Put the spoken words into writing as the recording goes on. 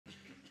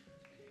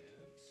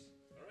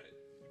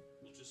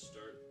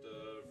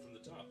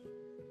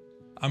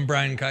I'm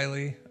Brian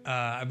Kiley.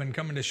 I've been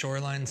coming to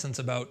Shoreline since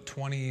about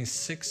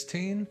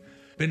 2016.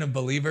 Been a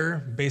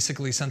believer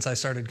basically since I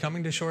started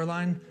coming to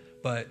Shoreline,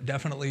 but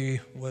definitely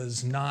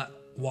was not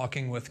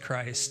walking with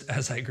Christ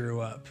as I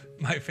grew up.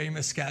 My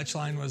famous sketch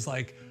line was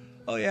like,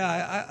 oh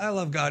yeah, I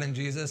love God and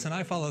Jesus and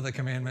I follow the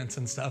commandments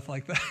and stuff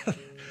like that.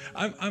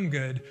 I'm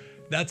good.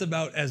 That's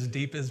about as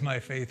deep as my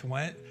faith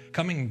went.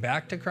 Coming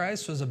back to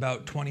Christ was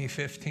about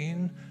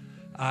 2015.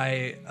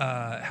 I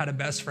had a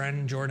best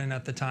friend, Jordan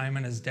at the time,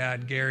 and his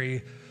dad,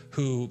 Gary,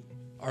 who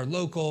are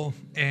local,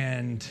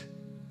 and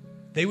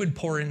they would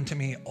pour into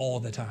me all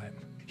the time.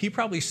 He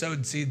probably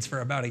sowed seeds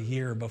for about a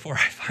year before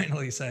I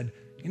finally said,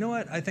 you know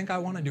what, I think I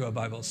want to do a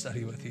Bible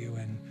study with you.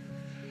 And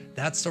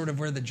that's sort of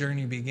where the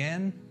journey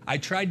began. I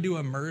tried to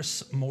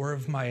immerse more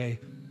of my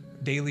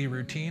daily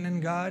routine in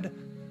God,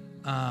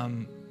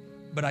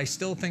 but I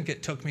still think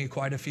it took me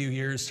quite a few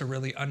years to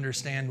really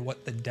understand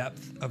what the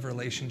depth of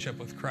relationship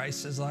with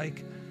Christ is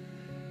like.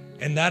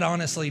 And that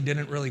honestly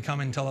didn't really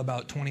come until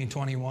about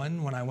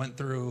 2021 when I went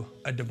through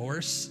a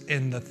divorce,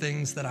 and the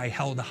things that I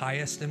held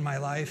highest in my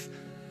life,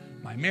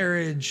 my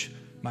marriage,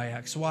 my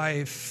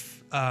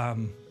ex-wife,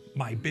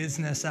 my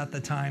business at the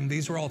time,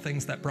 these were all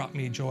things that brought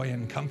me joy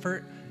and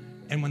comfort.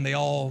 And when they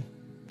all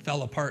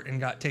fell apart and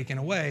got taken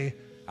away,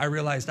 I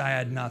realized I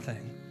had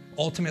nothing.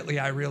 Ultimately,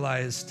 I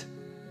realized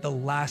the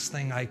last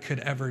thing I could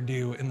ever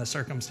do in the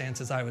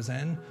circumstances I was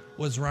in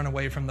was run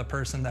away from the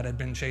person that had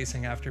been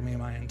chasing after me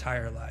my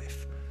entire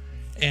life.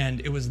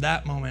 And it was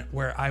that moment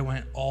where I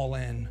went all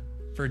in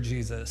for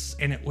Jesus.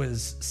 And it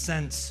was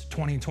since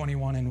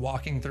 2021 and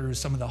walking through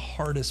some of the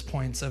hardest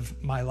points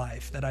of my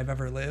life that I've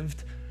ever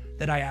lived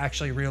that I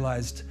actually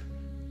realized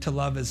to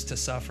love is to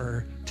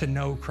suffer, to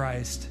know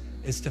Christ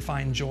is to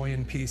find joy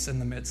and peace in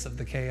the midst of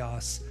the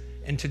chaos,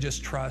 and to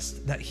just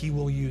trust that He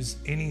will use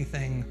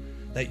anything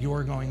that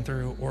you're going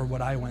through or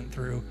what I went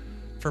through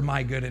for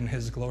my good and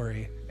His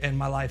glory. And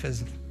my life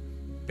has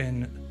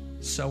been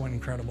so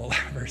incredible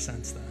ever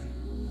since then.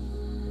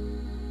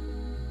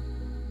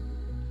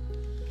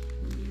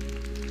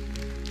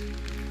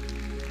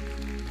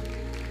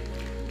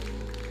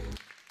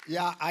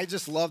 Yeah, I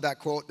just love that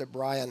quote that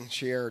Brian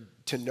shared.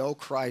 To know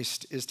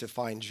Christ is to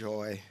find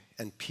joy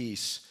and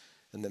peace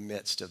in the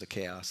midst of the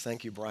chaos.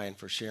 Thank you, Brian,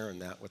 for sharing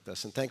that with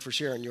us. And thanks for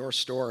sharing your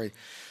story.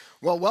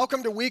 Well,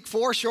 welcome to week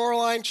 4,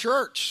 Shoreline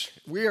Church.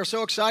 We are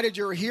so excited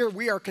you're here.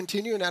 We are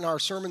continuing on our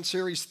sermon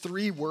series,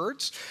 3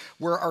 Words,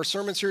 where our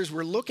sermon series,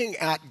 we're looking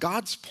at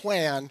God's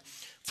plan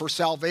for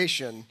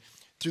salvation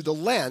through the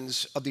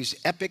lens of these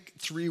epic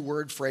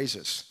 3-word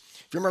phrases.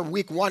 If you remember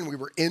week 1, we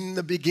were in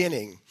the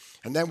beginning.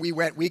 And then we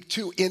went week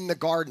 2, in the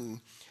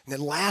garden. And then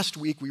last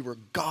week, we were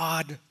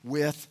God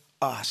with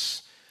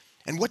us.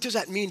 And what does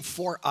that mean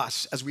for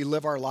us as we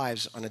live our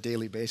lives on a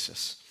daily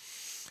basis?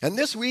 And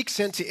this week,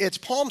 since it's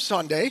Palm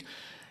Sunday,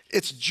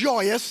 it's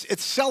joyous,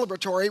 it's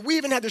celebratory. We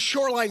even had the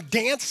Shoreline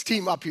dance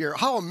team up here.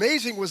 How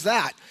amazing was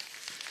that?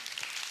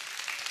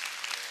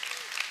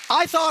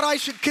 I thought I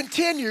should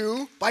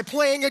continue by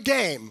playing a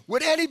game.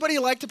 Would anybody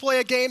like to play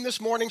a game this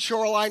morning,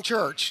 Shoreline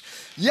Church?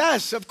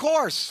 Yes, of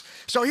course.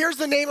 So here's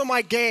the name of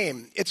my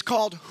game. It's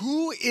called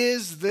Who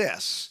Is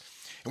This?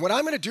 And what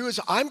I'm going to do is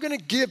I'm going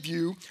to give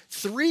you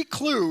 3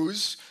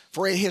 clues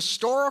for a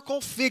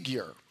historical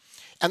figure.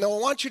 And then I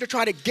want you to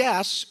try to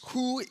guess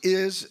who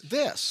is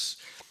this.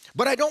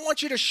 But I don't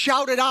want you to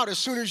shout it out as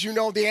soon as you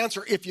know the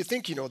answer, if you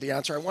think you know the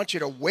answer. I want you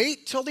to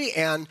wait till the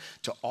end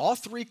till all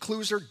 3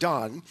 clues are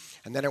done,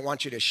 and then I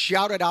want you to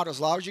shout it out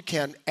as loud as you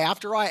can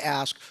after I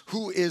ask,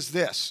 who is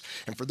this?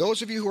 And for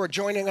those of you who are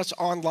joining us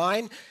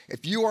online,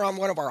 if you are on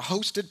one of our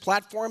hosted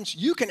platforms,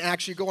 you can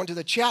actually go into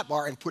the chat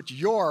bar and put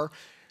who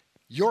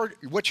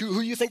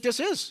you think this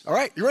is. All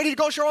right, you ready to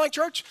go, Shoreline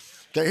Church?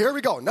 Okay, here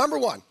we go. Number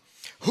 1,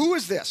 who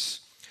is this?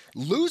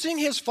 Losing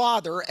his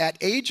father at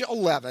age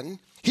 11,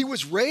 he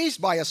was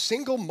raised by a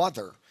single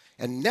mother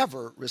and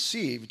never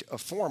received a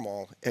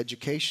formal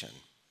education.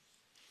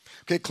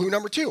 Okay, clue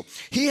number 2.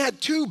 He had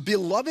 2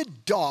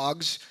 beloved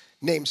dogs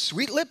named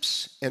Sweet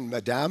Lips and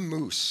Madame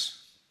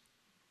Moose.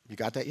 You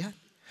got that yet?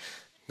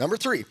 Number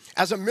 3,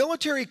 as a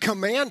military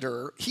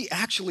commander, he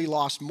actually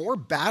lost more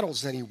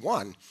battles than he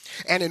won.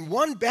 And in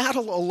one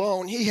battle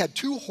alone, he had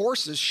 2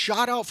 horses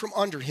shot out from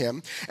under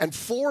him and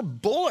 4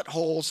 bullet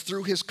holes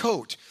through his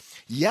coat.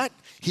 Yet,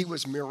 he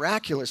was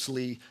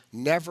miraculously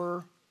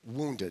never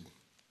wounded.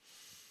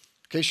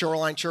 Okay,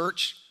 Shoreline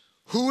Church,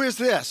 who is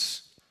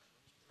this?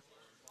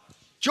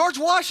 George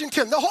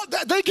Washington.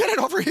 They get it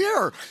over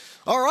here.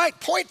 All right,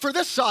 point for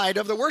this side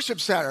of the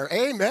worship center.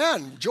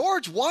 Amen.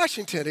 George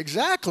Washington,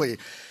 exactly.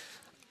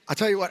 I'll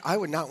tell you what, I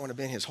would not want to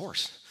be in his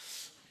horse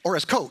or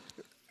his coat.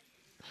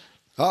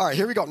 All right,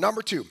 here we go.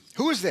 Number 2,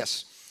 who is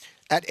this?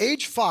 At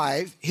age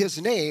 5, his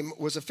name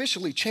was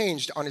officially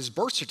changed on his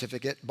birth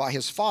certificate by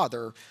his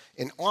father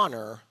in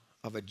honor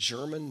of a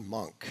German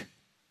monk.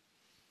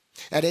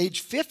 At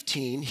age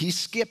 15, he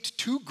skipped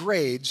 2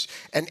 grades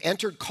and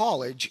entered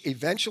college,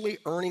 eventually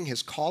earning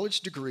his college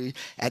degree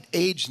at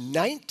age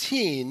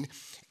 19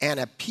 and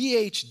a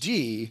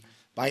PhD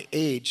by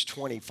age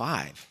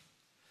 25.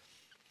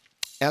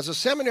 As a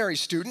seminary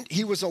student,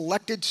 he was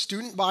elected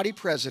student body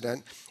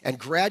president and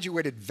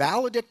graduated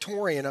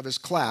valedictorian of his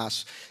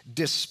class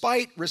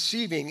despite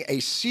receiving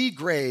a C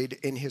grade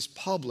in his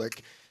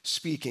public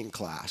speaking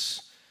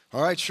class.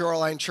 All right,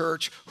 Shoreline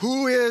Church,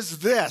 who is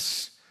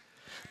this?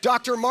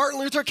 Dr.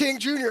 Martin Luther King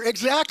Jr.,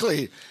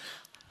 exactly.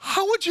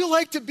 How would you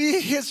like to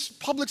be his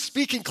public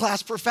speaking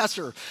class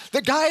professor?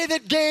 The guy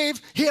that gave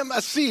him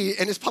a C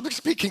in his public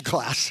speaking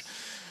class.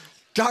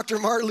 Dr.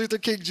 Martin Luther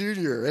King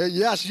Jr.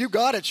 Yes, you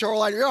got it,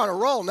 Shoreline. You're on a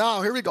roll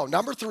now. Here we go.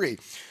 Number 3.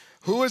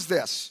 Who is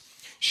this?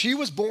 She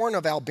was born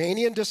of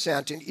Albanian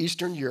descent in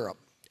Eastern Europe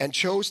and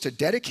chose to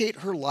dedicate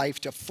her life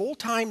to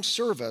full-time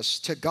service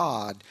to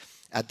God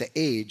at the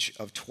age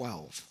of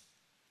 12.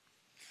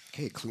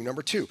 Okay, clue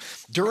number 2.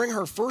 During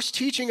her first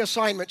teaching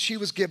assignment, she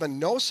was given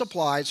no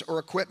supplies or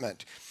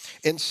equipment.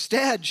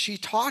 Instead, she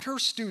taught her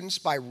students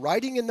by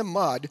writing in the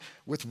mud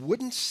with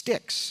wooden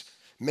sticks,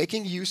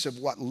 making use of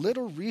what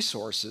little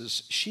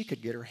resources she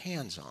could get her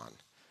hands on.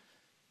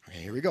 Okay,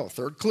 here we go,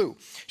 3rd clue.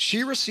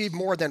 She received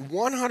more than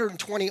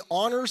 120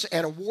 honors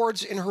and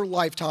awards in her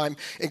lifetime,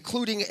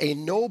 including a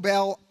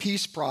Nobel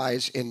Peace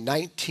Prize in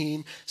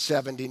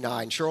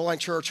 1979. Shoreline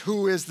Church,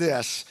 who is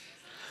this?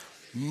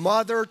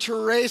 Mother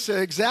Teresa,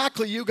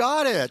 exactly, you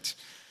got it.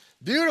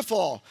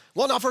 Beautiful.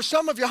 Well, now for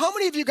some of you, how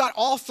many of you got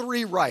all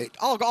 3 right?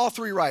 All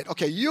 3 right.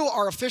 Okay, you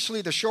are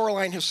officially the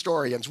Shoreline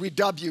historians. We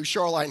dub you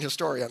Shoreline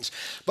historians.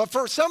 But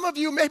for some of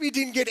you, maybe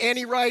didn't get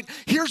any right.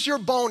 Here's your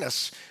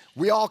bonus.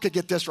 We all could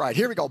get this right.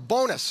 Here we go,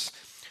 bonus.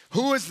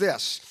 Who is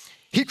this?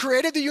 He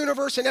created the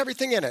universe and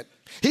everything in it.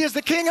 He is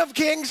the King of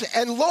kings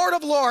and Lord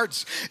of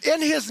lords.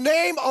 In his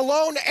name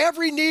alone,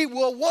 every knee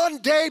will one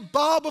day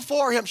bow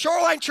before him.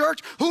 Shoreline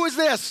Church, who is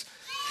this?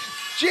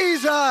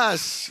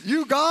 Jesus.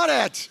 You got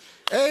it.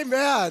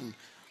 Amen.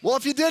 Well,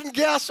 if you didn't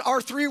guess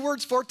our 3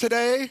 words for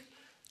today,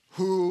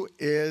 who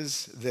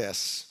is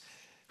this?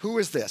 Who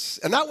is this?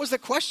 And that was the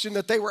question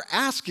that they were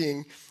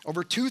asking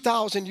over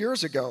 2,000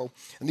 years ago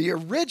in the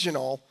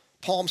original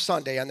Palm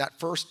Sunday, on that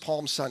first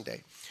Palm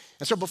Sunday.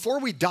 And so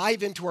before we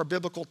dive into our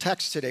biblical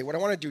text today, what I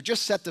want to do,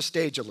 just set the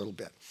stage a little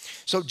bit.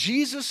 So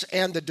Jesus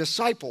and the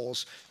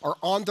disciples are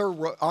on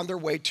their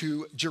way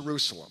to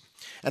Jerusalem.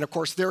 And of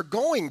course, they're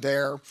going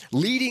there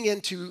leading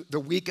into the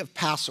week of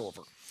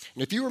Passover.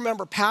 And if you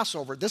remember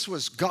Passover, this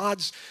was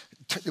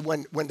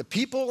when the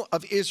people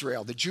of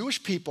Israel, the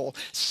Jewish people,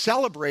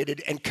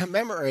 celebrated and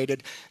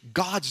commemorated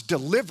God's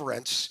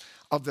deliverance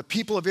of the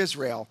people of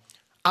Israel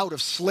out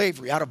of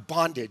slavery, out of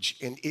bondage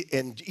in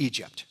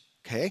Egypt,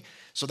 okay?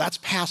 So that's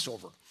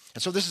Passover.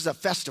 And so this is a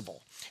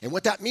festival. And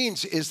what that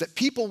means is that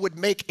people would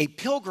make a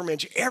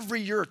pilgrimage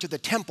every year to the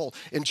temple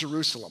in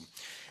Jerusalem.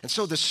 And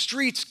so the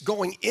streets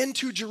going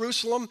into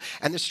Jerusalem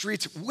and the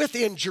streets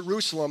within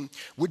Jerusalem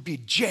would be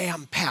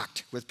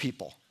jam-packed with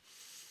people.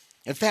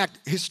 In fact,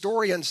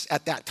 historians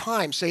at that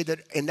time say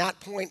that in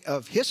that point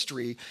of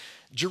history,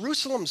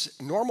 Jerusalem's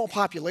normal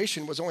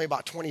population was only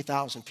about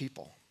 20,000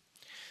 people.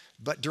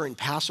 But during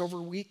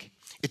Passover week,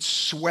 it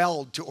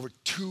swelled to over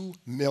 2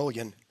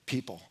 million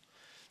people.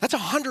 That's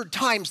 100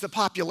 times the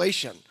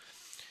population.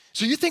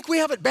 So you think we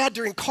have it bad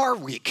during car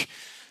week?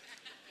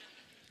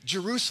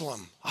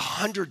 Jerusalem,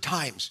 100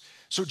 times.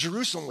 So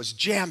Jerusalem was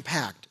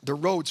jam-packed. The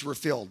roads were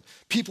filled.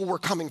 People were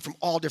coming from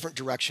all different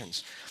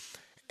directions.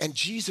 And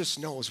Jesus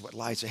knows what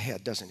lies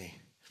ahead, doesn't he?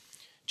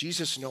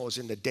 Jesus knows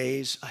in the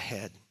days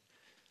ahead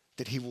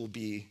that he will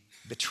be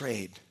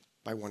betrayed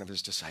by one of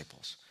his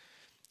disciples.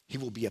 He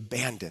will be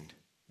abandoned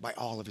by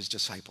all of his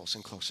disciples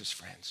and closest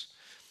friends.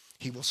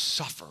 He will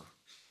suffer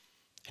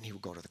and he will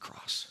go to the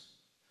cross.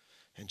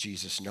 And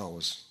Jesus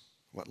knows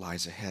what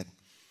lies ahead.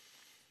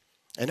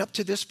 And up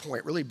to this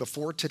point, really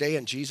before today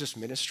in Jesus'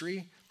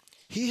 ministry,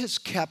 he has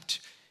kept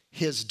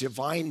his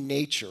divine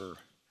nature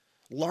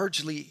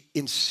largely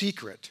in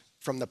secret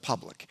from the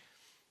public.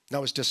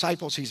 Now, his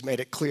disciples, he's made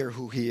it clear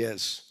who he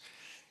is.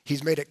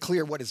 He's made it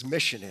clear what his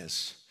mission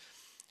is,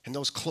 and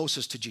those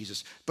closest to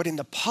Jesus. But in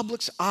the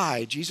public's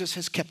eye, Jesus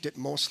has kept it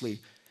mostly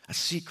a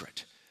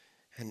secret.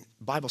 And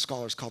Bible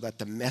scholars call that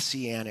the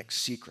messianic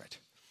secret.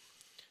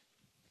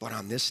 But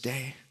on this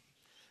day,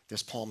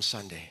 this Palm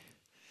Sunday,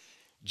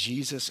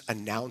 Jesus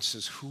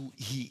announces who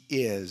he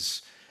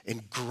is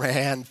in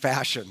grand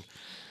fashion.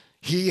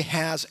 He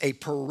has a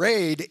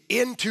parade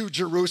into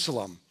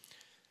Jerusalem,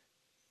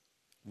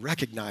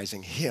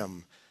 recognizing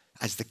him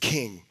as the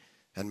King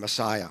and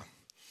Messiah.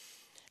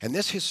 And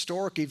this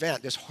historical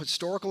event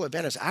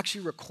is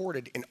actually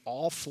recorded in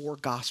all 4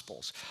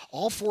 Gospels.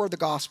 All 4 of the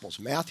Gospels,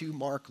 Matthew,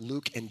 Mark,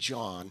 Luke, and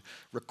John,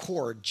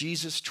 record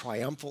Jesus'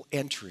 triumphal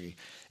entry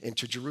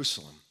into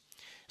Jerusalem.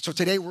 So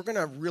today we're going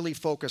to really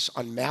focus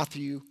on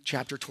Matthew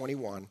chapter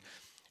 21,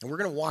 and we're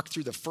going to walk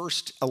through the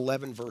first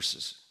 11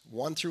 verses,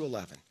 1 through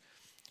 11.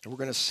 And we're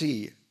going to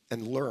see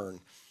and learn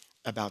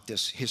about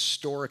this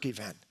historic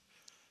event.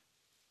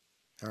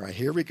 All right,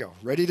 here we go.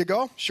 Ready to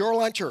go?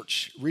 Shoreline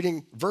Church,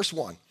 reading verse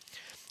 1.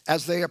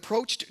 As they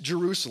approached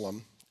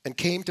Jerusalem and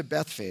came to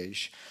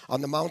Bethphage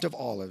on the Mount of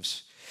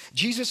Olives,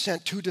 Jesus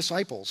sent 2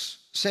 disciples,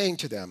 saying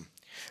to them,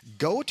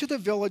 "Go to the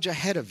village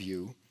ahead of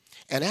you,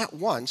 and at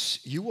once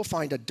you will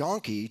find a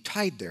donkey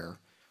tied there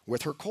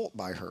with her colt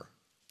by her.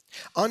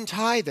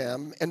 Untie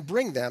them and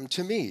bring them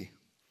to me.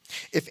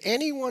 If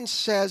anyone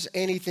says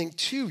anything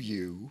to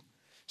you,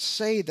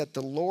 say that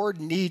the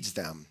Lord needs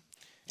them,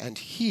 and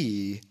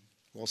he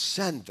will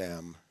send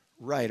them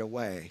right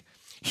away.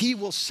 He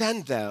will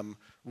send them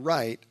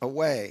right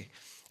away.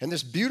 And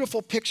this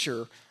beautiful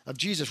picture of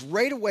Jesus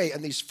right away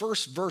in these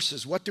first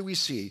verses, what do we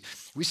see?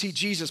 We see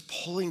Jesus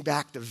pulling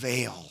back the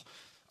veil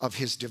of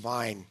his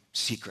divine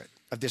secret,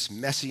 of this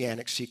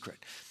messianic secret.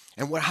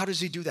 And how does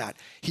he do that?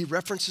 He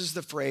references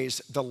the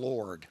phrase, the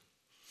Lord.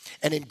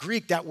 And in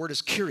Greek, that word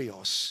is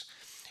Kyrios.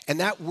 And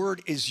that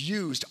word is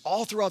used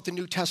all throughout the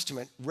New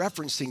Testament,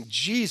 referencing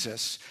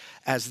Jesus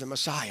as the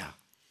Messiah.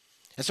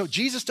 And so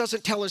Jesus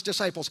doesn't tell his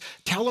disciples,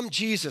 tell them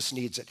Jesus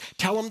needs it.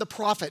 Tell them the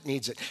prophet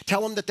needs it.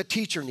 Tell them that the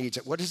teacher needs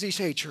it. What does he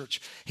say,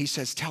 church? He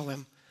says, tell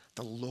him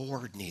the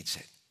Lord needs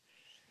it.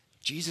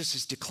 Jesus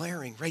is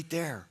declaring right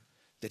there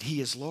that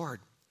he is Lord.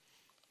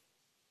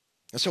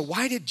 And so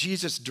why did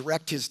Jesus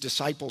direct his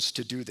disciples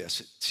to do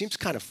this? It seems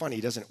kind of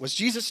funny, doesn't it? Was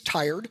Jesus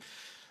tired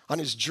on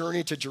his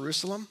journey to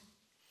Jerusalem?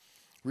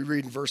 We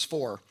read in verse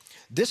 4,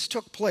 this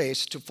took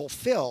place to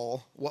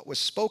fulfill what was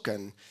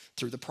spoken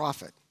through the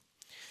prophet.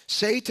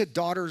 Say to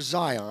daughter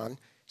Zion,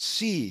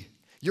 see,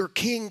 your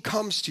king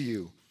comes to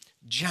you,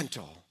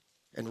 gentle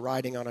and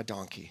riding on a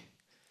donkey,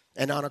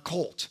 and on a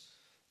colt,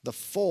 the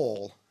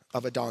foal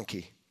of a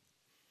donkey.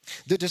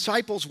 The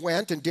disciples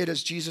went and did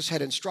as Jesus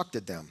had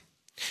instructed them.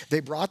 They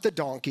brought the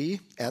donkey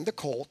and the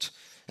colt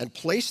and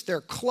placed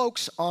their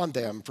cloaks on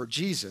them for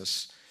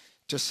Jesus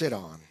to sit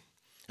on.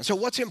 And so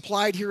what's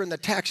implied here in the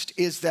text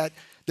is that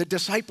the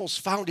disciples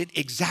found it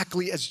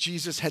exactly as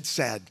Jesus had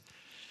said.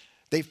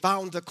 They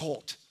found the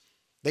colt.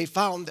 They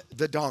found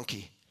the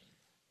donkey,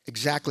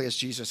 exactly as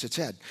Jesus had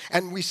said.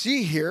 And we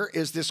see here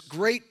is this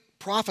great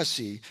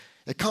prophecy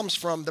that comes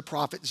from the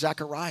prophet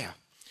Zechariah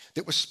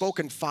that was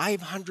spoken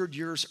 500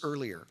 years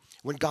earlier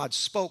when God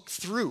spoke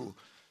through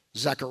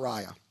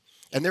Zechariah.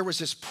 And there was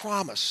this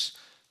promise,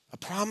 a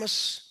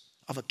promise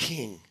of a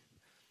king,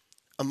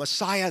 a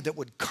Messiah that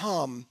would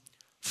come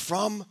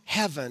from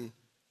heaven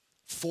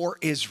for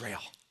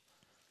Israel,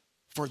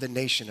 for the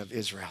nation of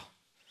Israel.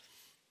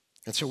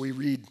 And so we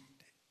read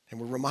and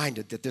we're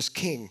reminded that this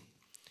king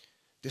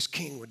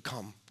would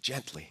come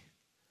gently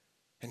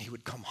and he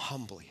would come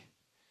humbly,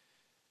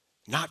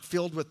 not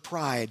filled with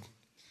pride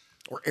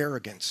or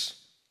arrogance,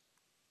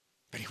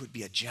 but he would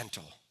be a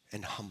gentle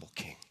and humble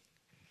king.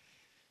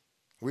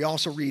 We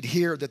also read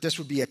here that this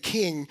would be a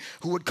king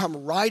who would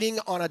come riding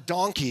on a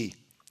donkey,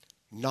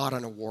 not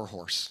on a war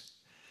horse.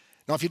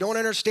 Now, if you don't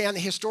understand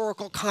the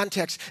historical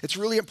context, it's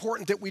really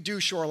important that we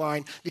do,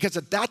 Shoreline, because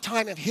at that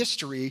time of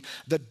history,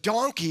 the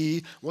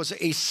donkey was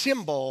a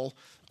symbol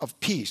of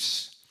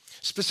peace.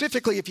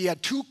 Specifically, if you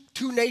had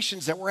two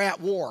nations that were at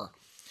war,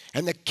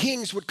 and the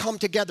kings would come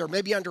together,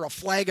 maybe under a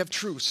flag of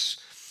truce,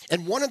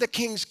 and one of the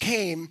kings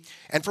came,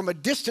 and from a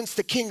distance,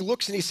 the king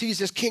looks and he sees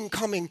this king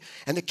coming,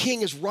 and the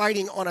king is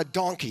riding on a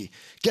donkey.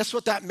 Guess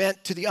what that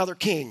meant to the other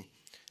king?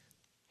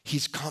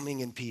 He's coming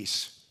in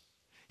peace.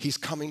 He's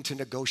coming to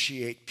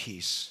negotiate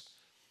peace.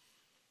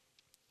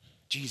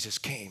 Jesus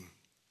came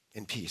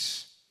in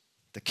peace,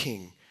 the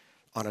king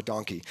on a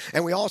donkey.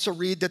 And we also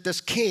read that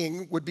this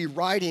king would be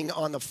riding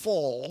on the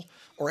foal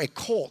or a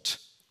colt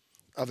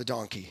of a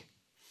donkey.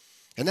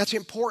 And that's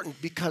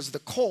important because the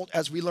colt,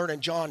 as we learn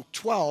in John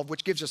 12,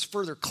 which gives us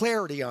further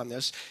clarity on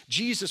this,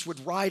 Jesus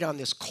would ride on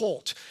this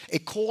colt, a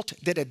colt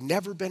that had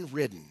never been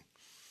ridden.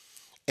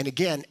 And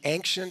again,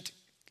 ancient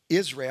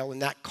Israel in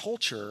that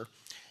culture,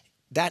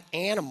 that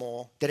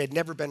animal that had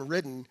never been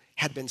ridden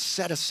had been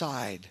set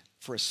aside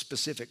for a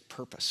specific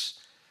purpose.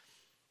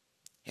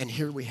 And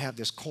here we have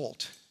this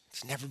colt.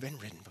 It's never been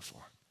ridden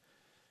before.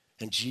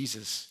 And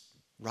Jesus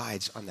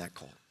rides on that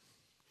colt.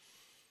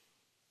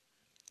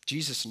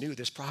 Jesus knew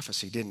this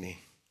prophecy, didn't he?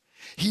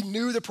 He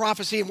knew the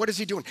prophecy, and what is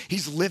he doing?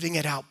 He's living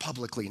it out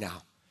publicly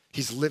now.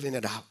 He's living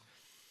it out.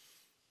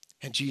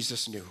 And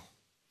Jesus knew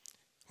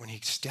when he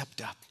stepped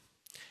up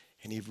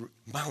and he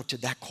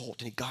mounted that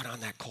colt and he got on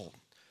that colt,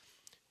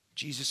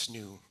 Jesus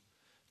knew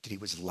that he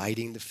was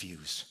lighting the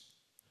fuse.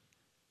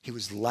 He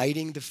was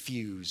lighting the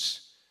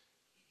fuse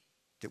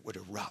that would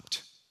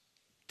erupt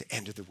the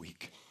end of the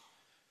week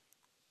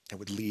and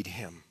would lead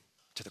him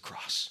to the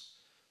cross.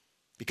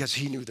 Because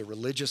he knew the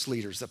religious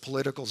leaders, the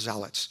political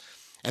zealots,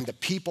 and the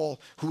people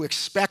who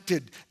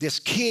expected this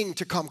king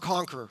to come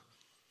conquer,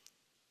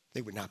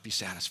 they would not be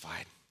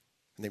satisfied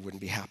and they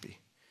wouldn't be happy.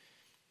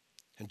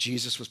 And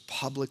Jesus was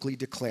publicly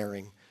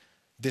declaring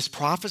this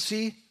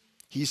prophecy.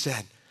 He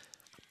said,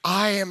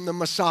 I am the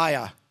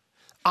Messiah.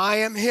 I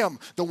am him.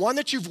 The one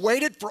that you've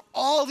waited for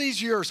all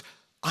these years.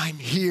 I'm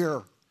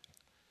here.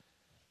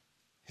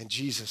 And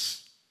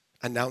Jesus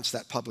announced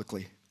that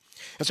publicly.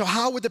 And so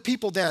how would the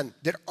people then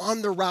that are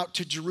on their route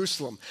to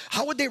Jerusalem,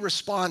 how would they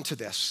respond to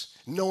this,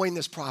 knowing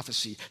this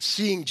prophecy,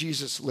 seeing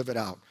Jesus live it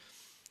out?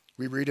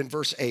 We read in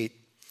verse 8,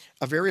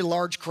 a very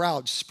large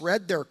crowd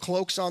spread their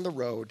cloaks on the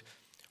road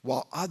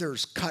while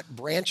others cut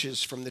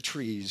branches from the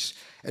trees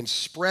and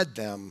spread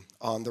them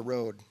on the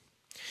road.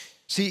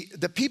 See,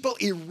 the people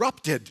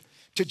erupted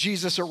to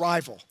Jesus'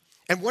 arrival.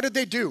 And what did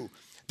they do?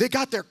 They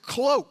got their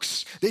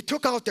cloaks. They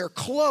took out their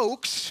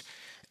cloaks,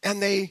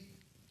 and they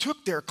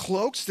took their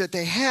cloaks that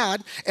they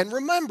had. And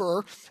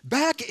remember,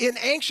 back in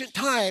ancient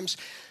times,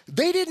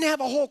 they didn't have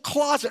a whole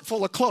closet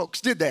full of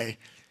cloaks, did they?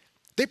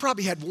 They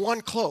probably had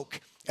one cloak,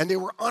 and they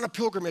were on a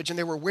pilgrimage, and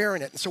they were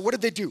wearing it. And so what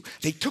did they do?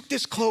 They took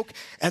this cloak,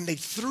 and they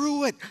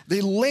threw it.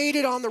 They laid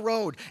it on the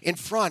road in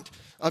front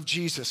of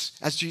Jesus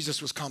as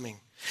Jesus was coming.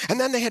 And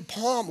then they had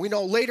palm. We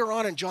know later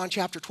on in John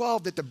chapter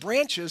 12 that the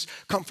branches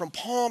come from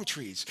palm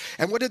trees.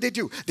 And what did they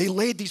do? They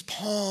laid these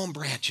palm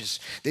branches.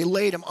 They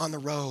laid them on the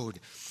road.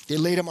 They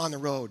laid them on the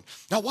road.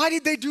 Now, why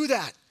did they do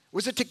that?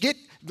 Was it to get,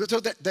 so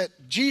that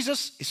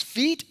Jesus'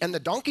 feet and the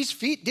donkey's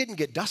feet didn't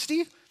get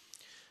dusty?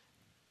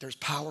 There's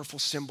powerful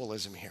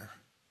symbolism here.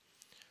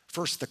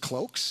 First, the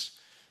cloaks.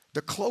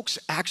 The cloaks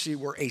actually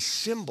were a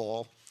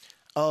symbol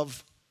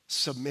of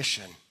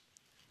submission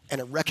and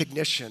a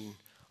recognition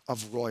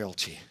of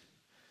royalty.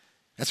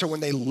 And so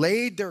when they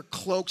laid their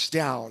cloaks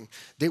down,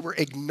 they were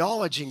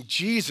acknowledging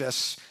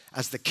Jesus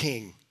as the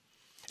king,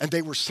 and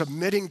they were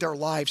submitting their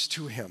lives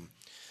to him.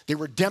 They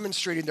were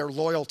demonstrating their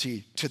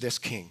loyalty to this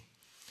king.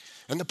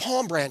 And the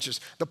palm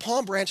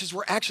branches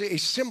were actually a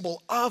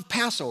symbol of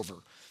Passover,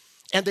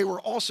 and they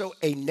were also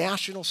a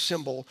national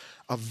symbol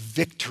of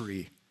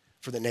victory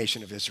for the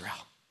nation of Israel.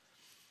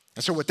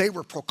 And so what they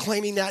were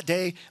proclaiming that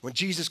day when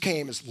Jesus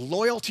came is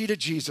loyalty to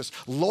Jesus,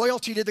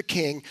 loyalty to the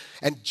King,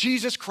 and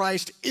Jesus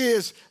Christ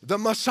is the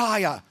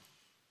Messiah.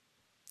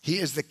 He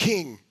is the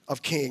King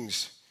of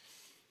Kings.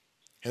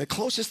 And the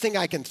closest thing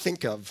I can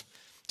think of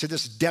to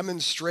this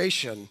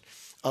demonstration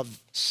of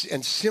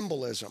and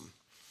symbolism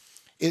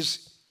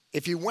is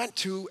if you went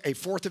to a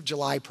 4th of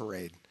July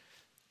parade.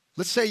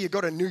 Let's say you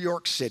go to New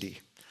York City,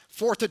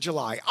 4th of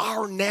July,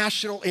 our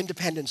national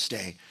Independence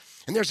Day.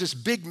 And there's this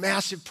big,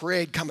 massive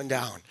parade coming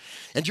down.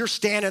 And you're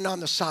standing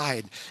on the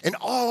side. And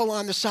all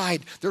along the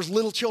side, there's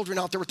little children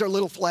out there with their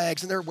little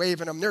flags, and they're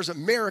waving them. There's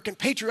American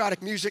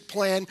patriotic music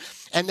playing.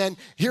 And then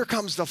here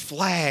comes the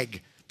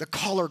flag. The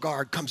color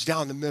guard comes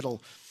down the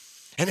middle.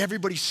 And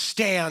everybody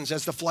stands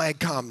as the flag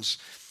comes.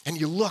 And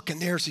you look,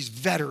 and there's these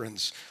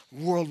veterans.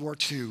 World War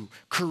II,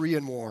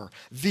 Korean War,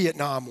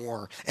 Vietnam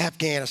War,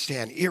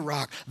 Afghanistan,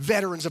 Iraq.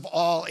 Veterans of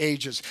all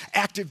ages,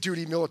 active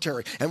duty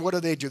military. And what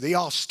do? They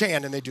all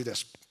stand, and they do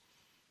this.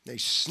 They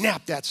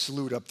snap that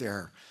salute up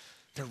there.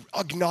 They're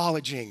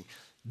acknowledging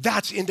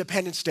that's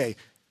Independence Day.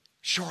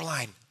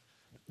 Shoreline,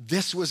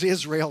 this was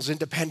Israel's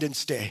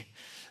Independence Day.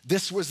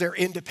 This was their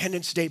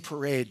Independence Day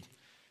parade,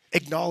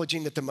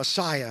 acknowledging that the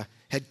Messiah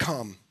had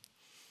come.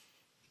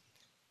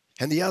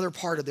 And the other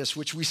part of this,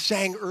 which we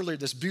sang earlier,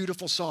 this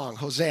beautiful song,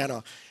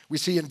 Hosanna, we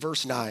see in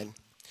verse 9.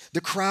 The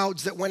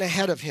crowds that went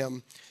ahead of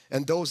him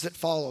and those that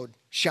followed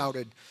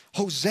shouted,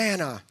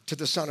 Hosanna to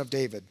the Son of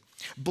David.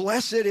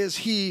 Blessed is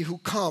he who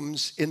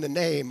comes in the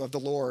name of the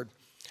Lord.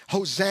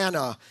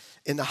 Hosanna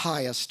in the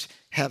highest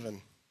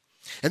heaven.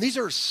 And these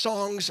are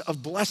songs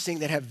of blessing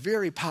that have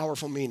very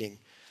powerful meaning.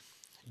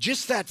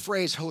 Just that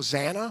phrase,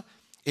 Hosanna,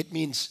 it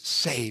means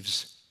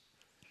saves.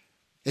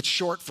 It's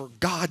short for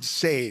God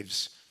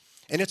saves.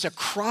 And it's a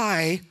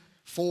cry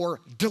for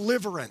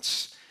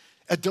deliverance.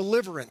 A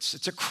deliverance,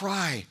 it's a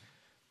cry.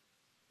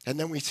 And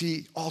then we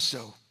see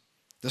also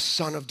the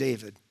Son of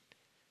David.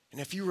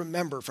 And if you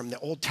remember from the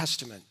Old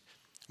Testament,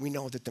 we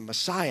know that the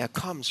Messiah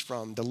comes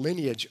from the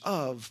lineage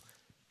of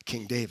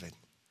King David.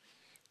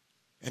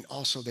 And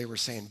also they were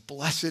saying,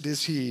 blessed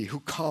is he who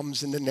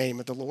comes in the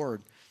name of the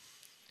Lord.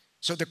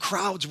 So the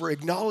crowds were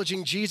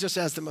acknowledging Jesus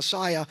as the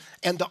Messiah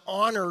and the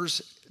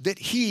honors that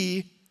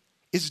he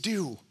is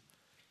due.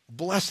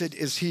 Blessed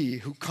is he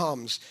who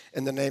comes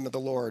in the name of the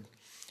Lord.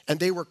 And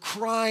they were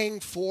crying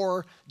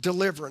for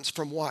deliverance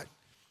from what?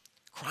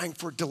 Crying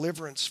for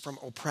deliverance from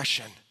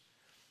oppression.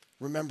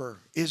 Remember,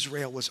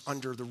 Israel was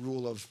under the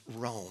rule of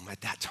Rome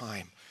at that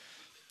time.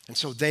 And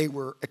so they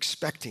were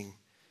expecting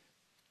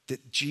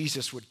that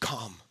Jesus would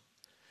come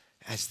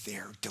as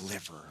their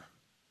deliverer.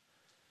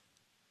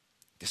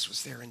 This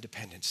was their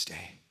Independence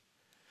Day.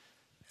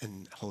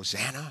 And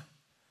Hosanna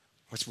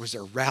was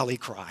their rally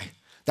cry.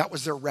 That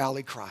was their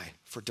rally cry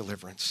for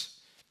deliverance.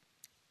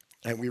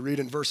 And we read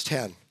in verse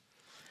 10,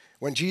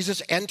 when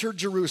Jesus entered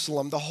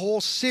Jerusalem, the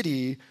whole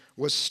city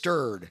was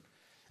stirred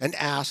and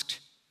asked,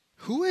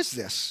 who is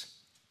this?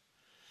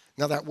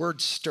 Now that word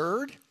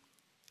stirred,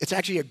 it's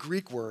actually a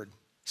Greek word,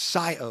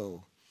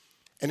 sio,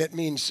 and it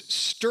means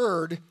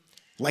stirred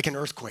like an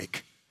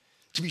earthquake,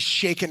 to be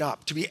shaken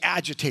up, to be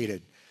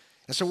agitated.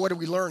 And so what do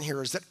we learn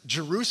here is that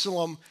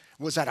Jerusalem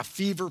was at a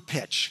fever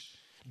pitch.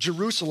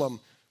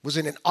 Jerusalem was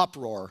in an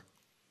uproar.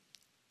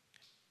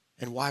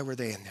 And why were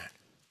they in that?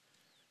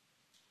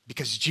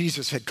 Because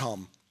Jesus had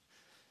come.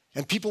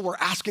 And people were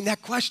asking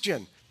that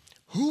question,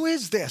 who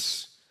is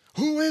this?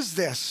 Who is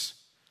this?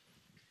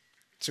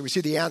 So we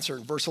see the answer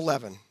in verse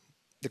 11.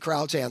 The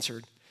crowds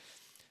answered,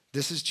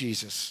 this is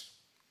Jesus,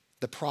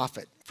 the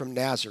prophet from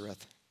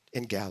Nazareth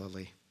in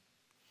Galilee.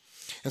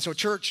 And so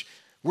church,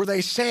 Were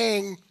they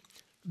saying,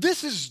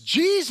 this is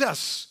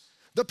Jesus,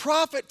 the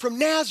prophet from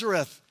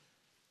Nazareth?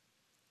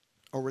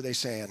 Or were they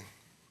saying,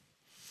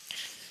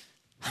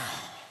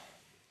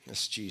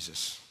 this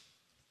Jesus,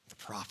 the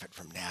prophet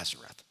from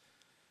Nazareth?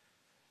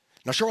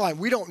 Now, Shoreline,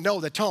 we don't know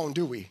the tone,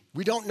 do we?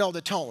 We don't know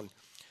the tone.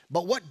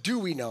 But what do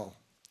we know?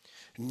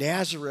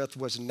 Nazareth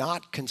was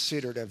not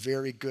considered a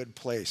very good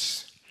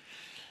place.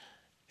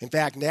 In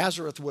fact,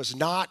 Nazareth was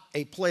not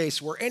a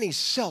place where any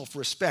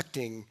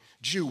self-respecting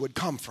Jew would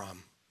come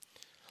from,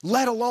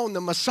 let alone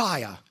the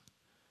Messiah.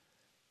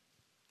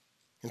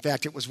 In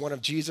fact, it was one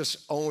of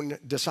Jesus' own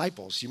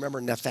disciples. You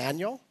remember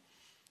Nathanael?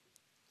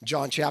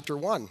 John chapter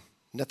 1.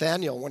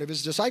 Nathanael, one of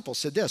his disciples,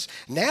 said this,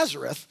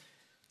 Nazareth,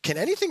 can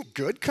anything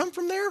good come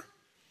from there?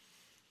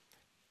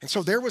 And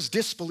so there was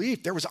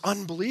disbelief, there was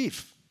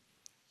unbelief.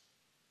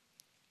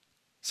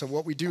 So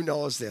what we do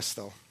know is this,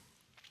 though.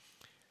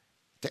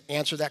 To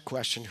answer that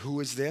question, who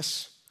is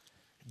this?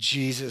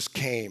 Jesus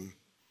came,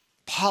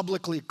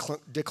 publicly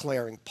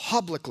declaring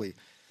publicly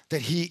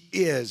that he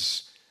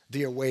is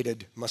the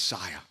awaited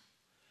Messiah.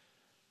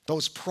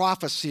 Those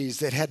prophecies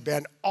that had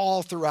been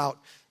all throughout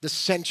the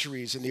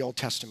centuries in the Old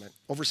Testament.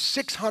 Over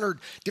 600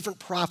 different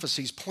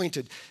prophecies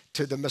pointed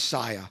to the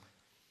Messiah.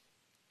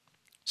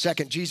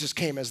 Second, Jesus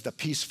came as the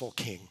peaceful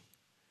king.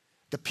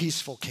 The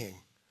peaceful king.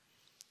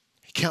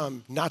 He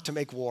came not to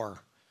make war,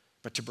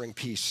 but to bring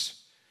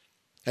peace.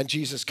 And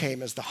Jesus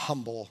came as the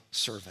humble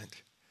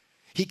servant.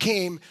 He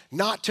came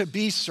not to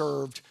be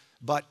served,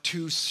 but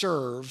to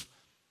serve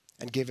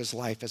and give his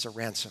life as a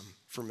ransom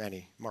for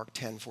many. Mark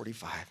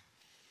 10:45.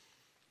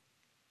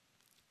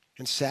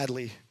 And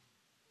sadly,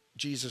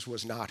 Jesus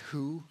was not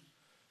who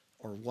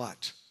or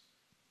what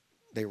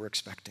they were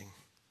expecting.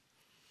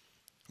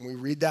 When we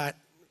read that,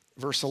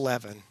 verse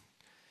 11,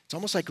 it's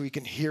almost like we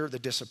can hear the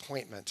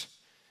disappointment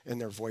in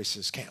their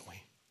voices, can't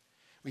we?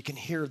 We can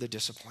hear the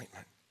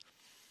disappointment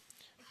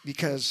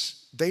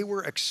because they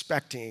were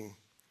expecting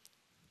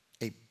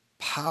a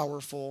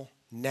powerful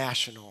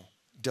national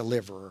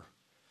deliverer.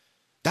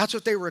 That's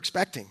what they were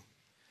expecting.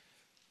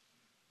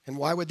 And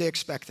why would they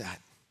expect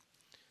that?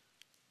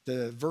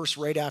 The verse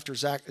right after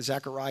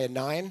Zechariah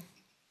 9,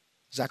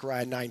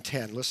 Zechariah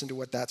 9:10, listen to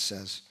what that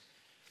says.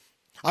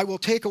 I will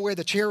take away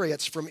the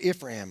chariots from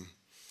Ephraim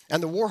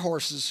and the war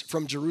horses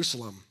from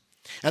Jerusalem,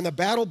 and the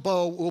battle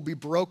bow will be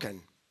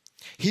broken.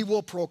 He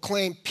will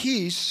proclaim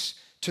peace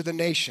to the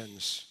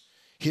nations.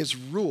 His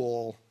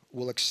rule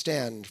will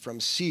extend from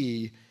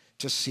sea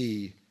to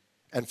sea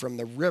and from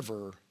the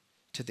river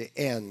to the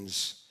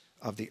ends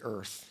of the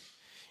earth.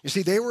 You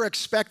see, they were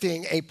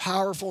expecting a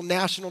powerful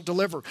national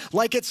deliverer,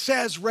 like it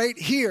says right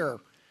here.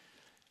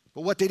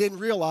 But what they didn't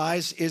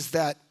realize is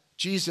that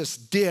Jesus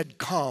did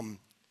come,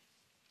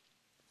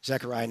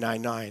 Zechariah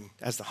 9:9,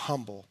 as the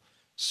humble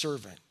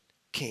servant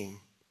king.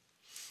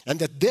 And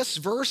that this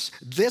verse,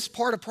 this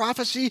part of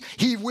prophecy,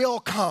 he will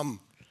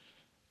come.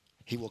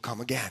 He will come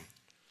again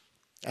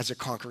as a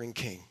conquering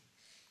king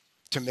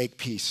to make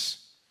peace.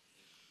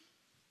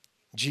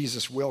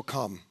 Jesus will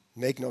come,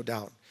 make no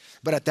doubt.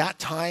 But at that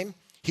time,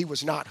 he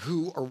was not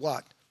who or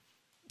what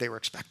they were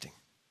expecting.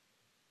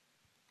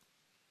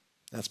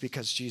 That's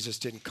because Jesus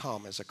didn't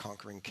come as a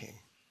conquering king,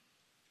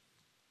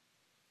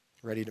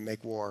 ready to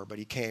make war, but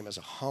he came as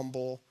a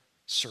humble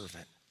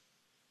servant,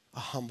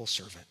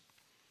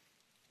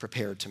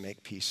 prepared to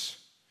make peace.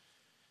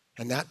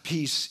 And that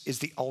peace is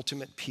the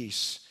ultimate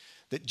peace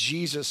that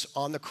Jesus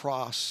on the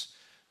cross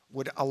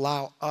would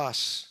allow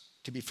us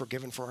to be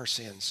forgiven for our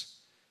sins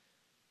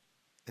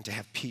and to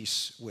have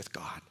peace with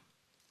God.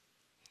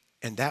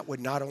 And that would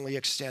not only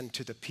extend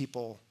to the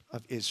people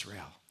of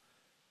Israel,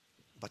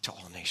 but to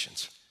all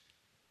nations.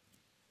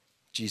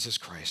 Jesus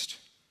Christ,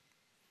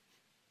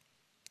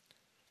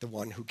 the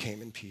one who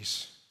came in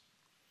peace,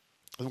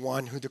 the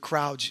one who the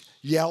crowds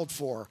yelled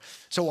for.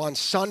 So on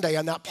Sunday,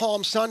 on that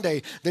Palm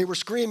Sunday, they were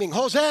screaming,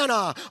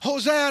 Hosanna,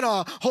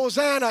 Hosanna,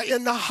 Hosanna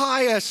in the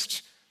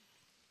highest.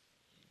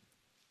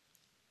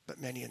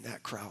 But many in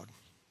that crowd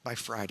by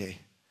Friday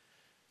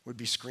would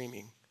be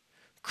screaming,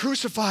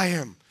 crucify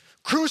him,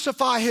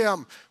 crucify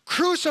him,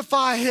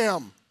 crucify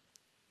him.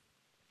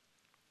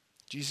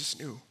 Jesus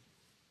knew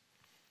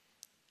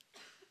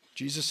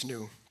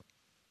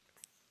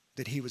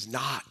that he was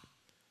not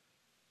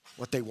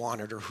what they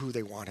wanted or who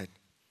they wanted,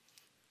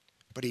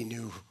 but he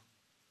knew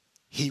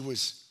he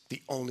was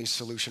the only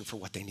solution for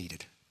what they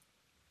needed.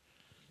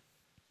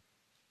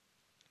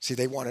 See,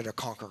 they wanted a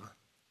conqueror,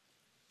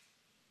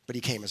 but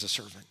he came as a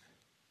servant.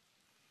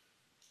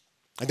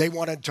 And they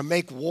wanted to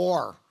make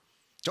war,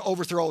 to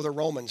overthrow the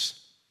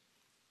Romans.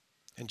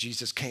 And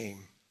Jesus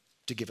came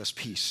to give us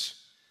peace.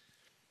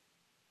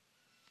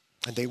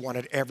 And they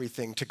wanted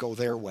everything to go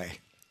their way.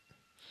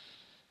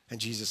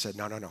 And Jesus said,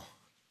 no.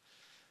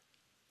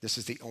 This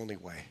is the only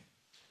way,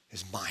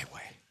 is my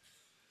way.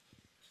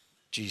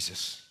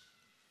 Jesus,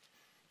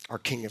 our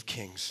King of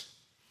Kings,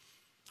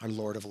 our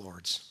Lord of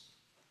Lords,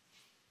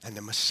 and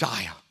the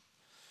Messiah.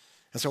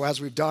 And so as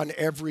we've done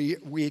every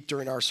week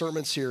during our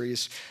sermon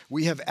series,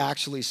 we have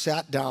actually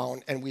sat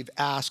down and we've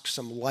asked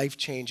some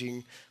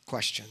life-changing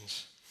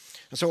questions.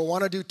 And so I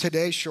want to do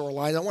today's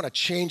Shoreline. I want to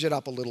change it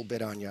up a little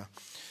bit on you.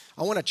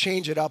 I want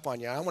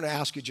to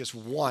ask you just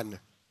one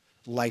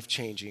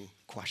life-changing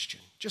question.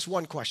 Just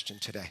one question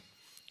today.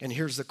 And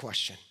here's the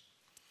question.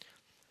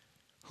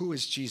 Who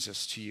is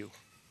Jesus to you?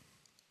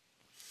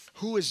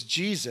 Who is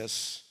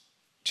Jesus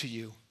to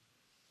you?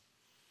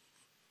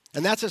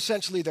 And that's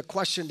essentially the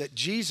question that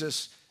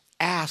Jesus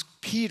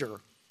asked Peter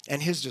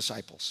and his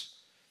disciples.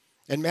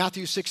 In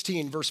Matthew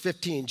 16, verse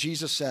 15,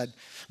 Jesus said,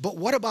 "But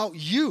what about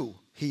you?"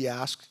 he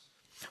asked.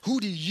 "Who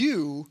do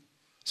you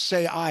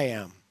say I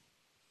am?"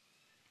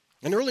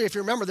 And earlier, if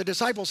you remember, the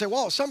disciples say,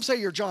 well, some say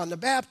you're John the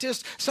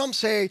Baptist, some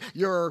say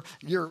you're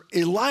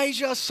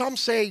Elijah, some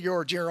say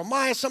you're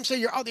Jeremiah, some say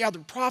you're all the other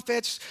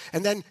prophets.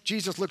 And then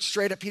Jesus looked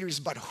straight at Peter and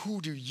said, "But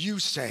who do you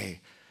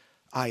say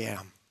I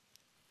am?"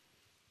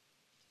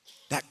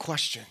 That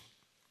question,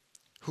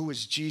 who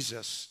is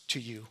Jesus to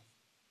you,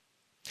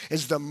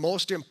 is the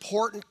most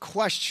important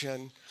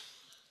question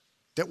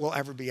that will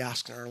ever be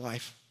asked in our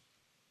life.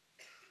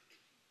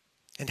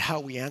 And how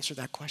we answer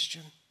that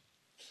question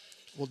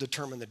will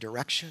determine the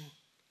direction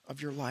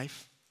of your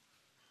life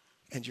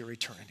and your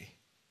eternity.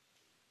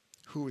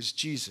 Who is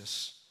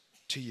Jesus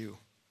to you?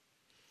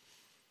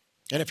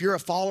 And if you're a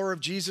follower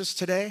of Jesus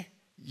today,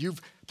 you've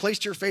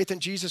placed your faith in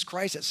Jesus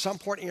Christ at some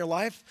point in your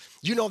life,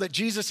 you know that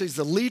Jesus is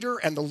the leader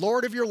and the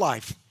Lord of your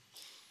life.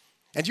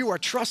 And you are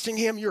trusting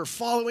him, you're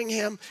following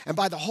him, and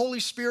by the Holy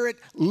Spirit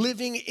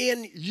living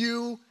in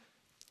you,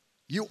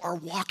 you are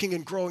walking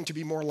and growing to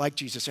be more like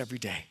Jesus every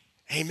day.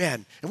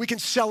 Amen. And we can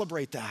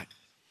celebrate that.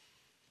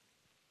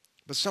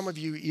 But some of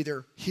you,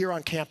 either here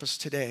on campus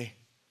today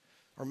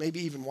or maybe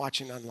even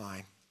watching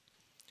online,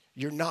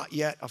 you're not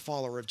yet a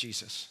follower of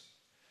Jesus.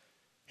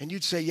 And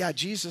you'd say, yeah,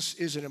 Jesus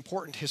is an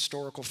important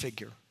historical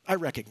figure. I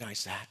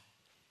recognize that.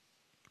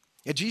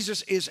 And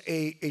Jesus is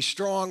a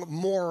strong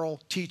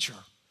moral teacher.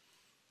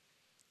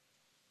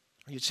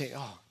 And you'd say,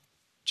 oh,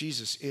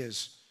 Jesus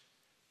is,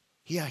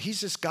 yeah,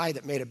 he's this guy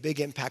that made a big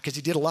impact because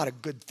he did a lot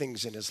of good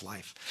things in his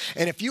life.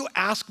 And if you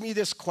asked me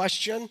this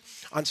question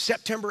on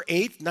September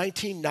 8th,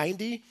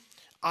 1990,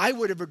 I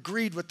would have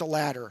agreed with the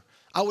latter.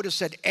 I would have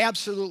said,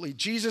 absolutely,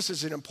 Jesus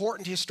is an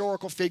important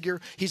historical figure.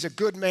 He's a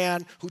good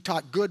man who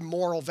taught good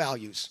moral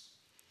values.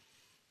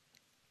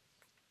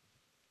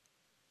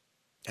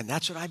 And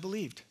that's what I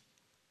believed.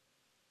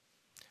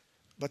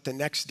 But the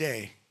next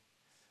day,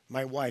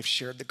 my wife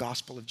shared the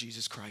gospel of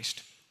Jesus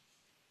Christ.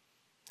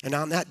 And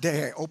on that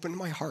day, I opened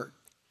my heart.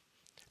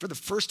 For the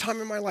first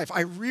time in my life,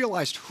 I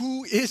realized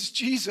who is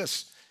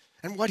Jesus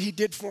and what he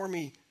did for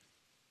me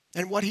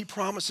and what he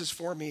promises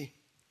for me.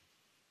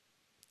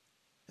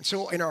 And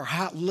so in our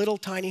little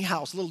tiny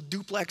house, little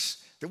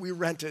duplex that we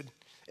rented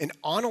in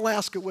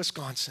Onalaska,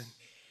 Wisconsin,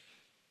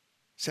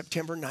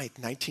 September 9th,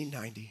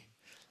 1990,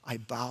 I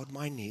bowed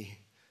my knee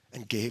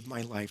and gave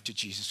my life to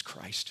Jesus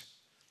Christ,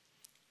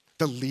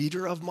 the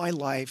leader of my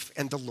life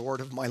and the Lord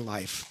of my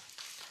life.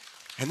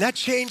 And that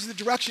changed the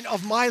direction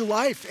of my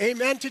life.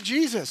 Amen to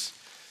Jesus.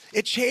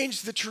 It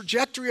changed the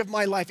trajectory of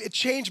my life. It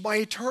changed my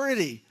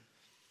eternity.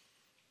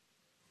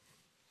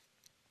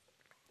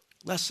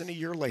 Less than a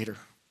year later,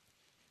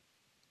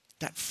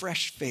 that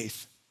fresh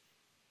faith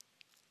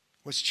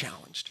was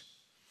challenged.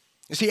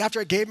 You see, after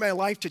I gave my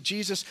life to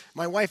Jesus,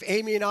 my wife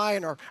Amy and I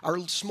and our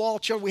small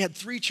children, we had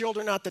 3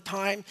 children at the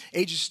time,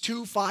 ages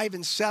 2, 5,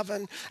 and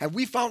 7, and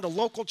we found a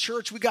local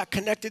church. We got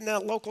connected in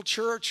that local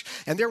church,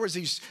 and there was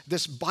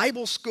this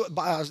Bible school,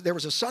 there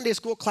was a Sunday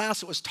school class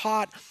that was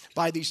taught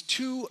by these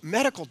 2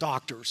 medical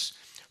doctors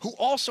who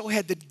also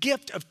had the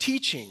gift of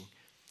teaching,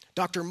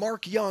 Dr.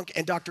 Mark Young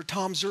and Dr.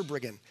 Tom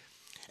Zurbriggen.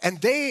 And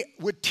they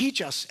would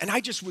teach us, and I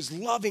just was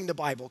loving the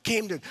Bible,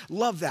 came to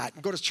love that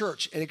and go to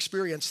church and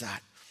experience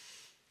that.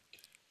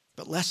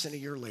 But less than a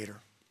year later,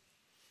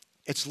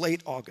 it's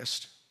late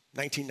August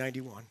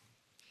 1991.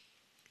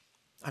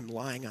 I'm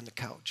lying on the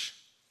couch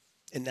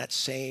in that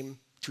same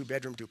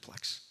 2-bedroom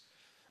duplex.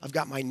 I've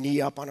got my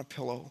knee up on a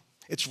pillow.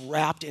 It's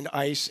wrapped in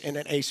ice and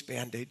an ace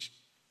bandage.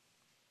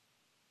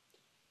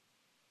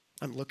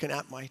 I'm looking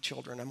at my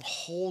children. I'm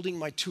holding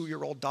my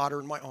 2-year-old daughter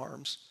in my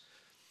arms.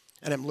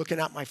 And I'm looking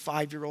at my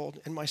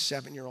 5-year-old and my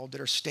 7-year-old that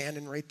are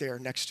standing right there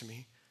next to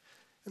me.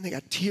 And they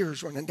got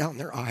tears running down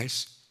their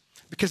eyes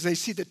because they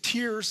see the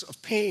tears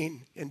of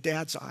pain in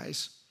Dad's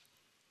eyes.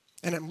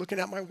 And I'm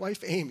looking at my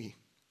wife, Amy,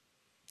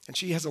 and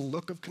she has a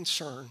look of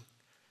concern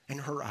in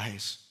her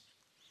eyes.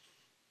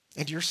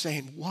 And you're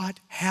saying, what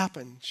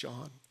happened,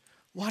 Sean?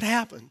 What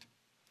happened?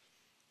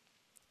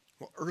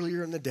 Well,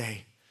 earlier in the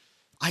day,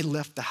 I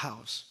left the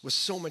house with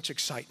so much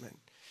excitement.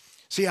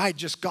 See, I had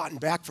just gotten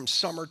back from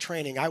summer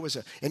training. I was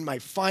in my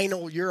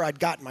final year. I'd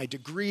gotten my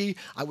degree.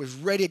 I was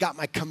ready. I got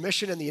my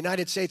commission in the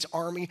United States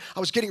Army.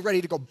 I was getting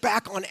ready to go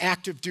back on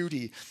active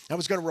duty. I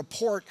was going to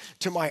report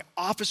to my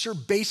officer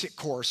basic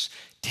course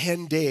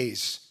 10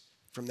 days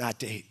from that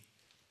date.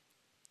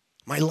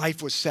 My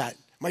life was set.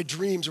 My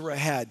dreams were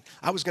ahead.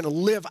 I was going to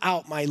live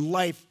out my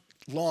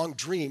lifelong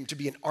dream to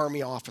be an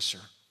Army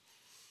officer.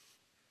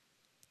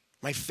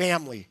 My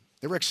family,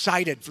 they were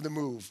excited for the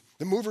move.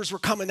 The movers were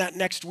coming that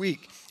next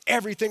week.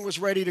 Everything was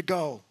ready to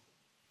go.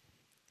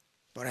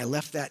 But when I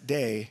left that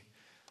day,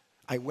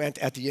 I went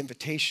at the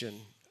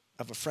invitation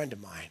of a friend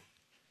of mine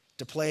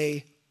to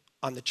play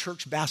on the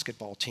church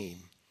basketball team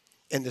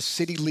in the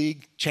City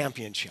League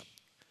Championship.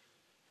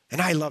 And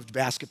I loved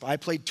basketball. I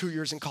played 2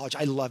 years in college.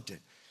 I loved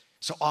it.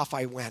 So off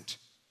I went.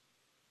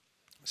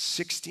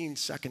 16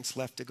 seconds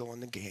left to go in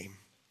the game.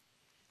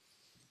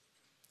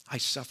 I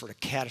suffered a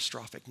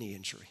catastrophic knee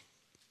injury.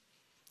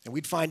 And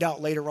we'd find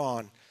out later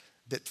on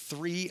that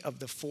 3 of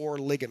the 4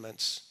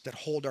 ligaments that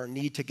hold our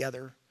knee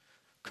together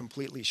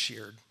completely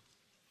sheared.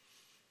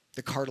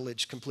 The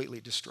cartilage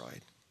completely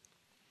destroyed.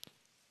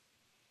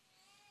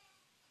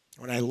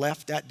 When I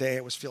left that day,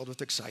 I was filled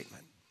with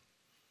excitement.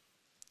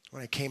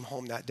 When I came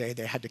home that day,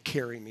 they had to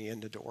carry me in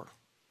the door.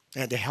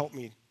 They had to help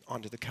me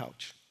onto the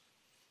couch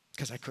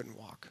because I couldn't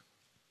walk.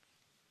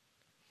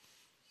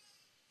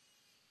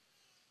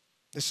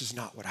 This is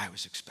not what I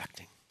was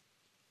expecting.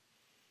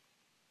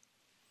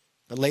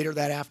 But later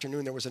that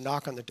afternoon, there was a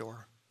knock on the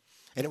door,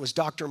 and it was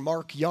Dr.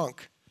 Mark Young,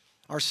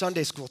 our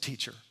Sunday school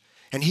teacher.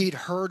 And he'd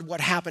heard what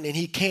happened, and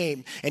he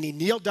came, and he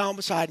kneeled down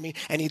beside me,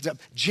 and he's a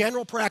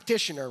general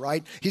practitioner,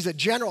 right? He's a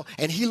general,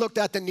 and he looked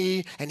at the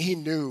knee, and he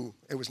knew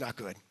it was not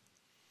good.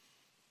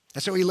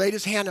 And so he laid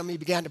his hand on me,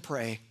 began to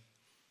pray,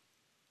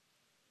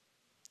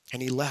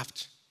 and he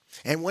left.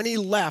 And when he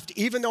left,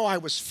 even though I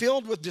was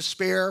filled with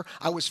despair,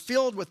 I was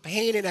filled with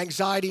pain and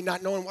anxiety,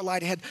 not knowing what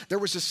lied ahead, there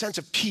was a sense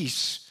of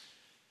peace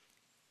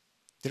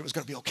that it was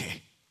going to be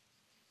okay.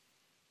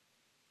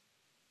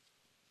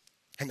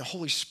 And the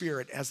Holy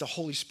Spirit, as the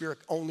Holy Spirit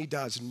only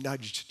does,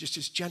 nudged, just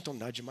this gentle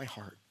nudge in my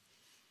heart.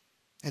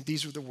 And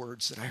these were the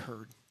words that I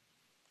heard.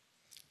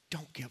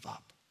 Don't give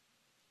up.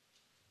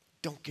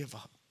 Don't give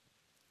up.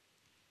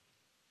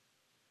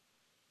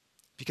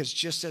 Because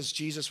just as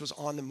Jesus was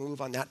on the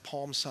move on that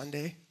Palm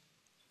Sunday,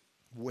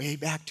 way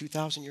back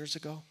 2,000 years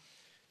ago,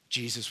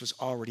 Jesus was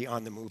already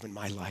on the move in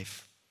my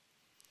life.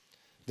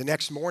 The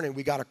next morning,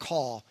 we got a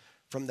call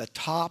from the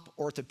top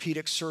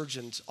orthopedic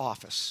surgeon's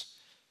office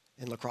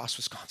in La Crosse,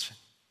 Wisconsin.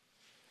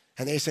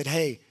 And they said,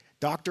 hey,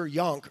 Dr.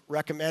 Young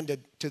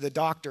recommended to the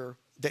doctor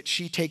that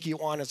she take you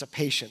on as a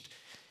patient.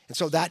 And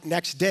so that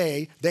next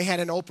day, they had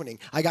an opening.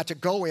 I got to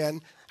go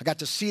in, I got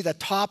to see the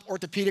top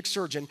orthopedic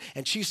surgeon,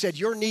 and she said,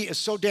 your knee is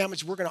so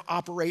damaged, we're gonna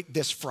operate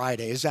this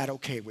Friday. Is that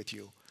okay with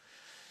you?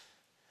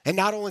 And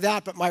not only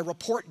that, but my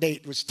report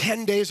date was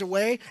 10 days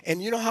away.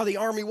 And you know how the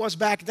Army was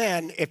back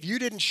then. If you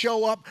didn't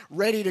show up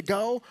ready to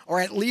go, or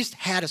at least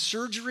had a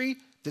surgery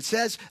that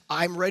says,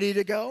 I'm ready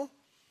to go,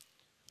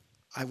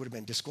 I would have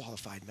been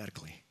disqualified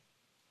medically.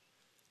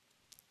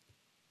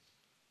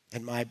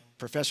 And my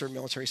professor of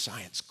military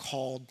science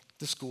called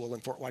the school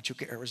in Fort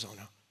Huachuca,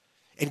 Arizona,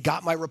 and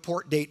got my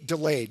report date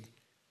delayed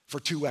for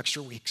 2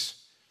 extra weeks.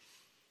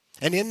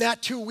 And in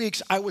that 2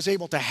 weeks, I was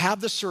able to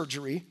have the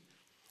surgery,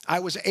 I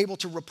was able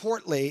to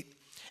report late,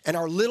 and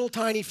our little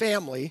tiny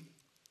family,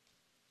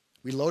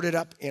 we loaded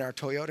up in our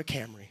Toyota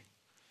Camry.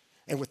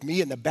 And with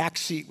me in the back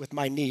seat with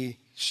my knee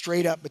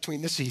straight up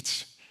between the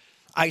seats,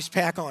 ice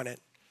pack on it,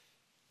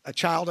 a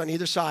child on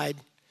either side,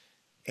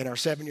 and our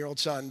 7-year-old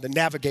son, the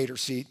navigator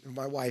seat of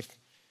my wife,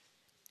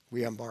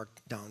 we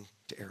embarked down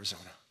to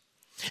Arizona.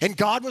 And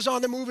God was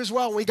on the move as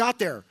well when we got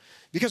there.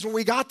 Because when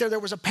we got there, there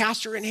was a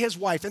pastor and his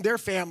wife and their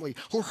family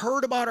who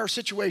heard about our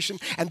situation,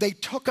 and they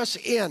took us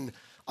in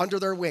under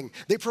their wing.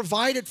 They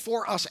provided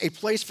for us a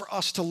place for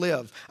us to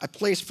live, a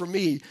place for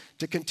me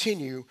to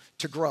continue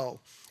to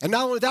grow. And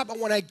not only that, but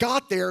when I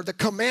got there, the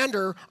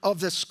commander of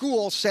the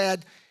school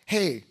said,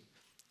 hey,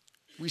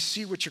 we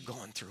see what you're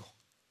going through.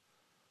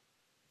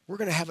 We're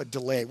going to have a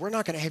delay. We're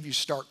not going to have you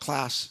start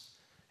class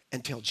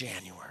until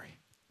January.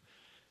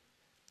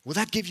 Will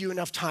that give you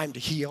enough time to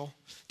heal,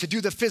 to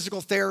do the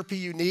physical therapy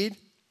you need?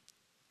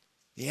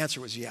 The answer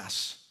was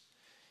yes.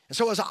 And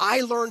so as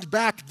I learned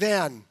back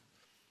then,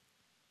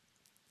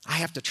 I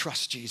have to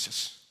trust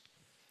Jesus,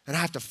 and I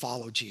have to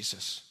follow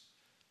Jesus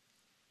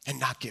and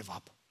not give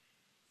up.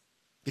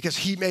 Because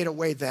he made a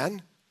way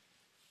then,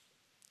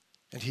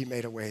 and he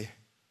made a way,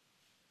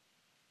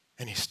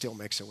 and he still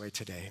makes a way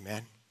today,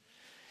 amen?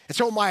 And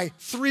so my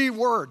 3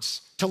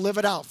 words to live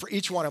it out for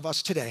each one of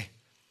us today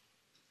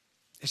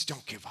is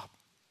don't give up.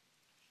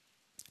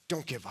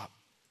 Don't give up.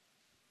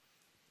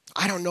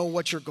 I don't know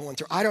what you're going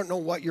through. I don't know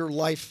what your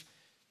life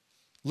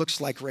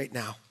looks like right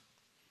now,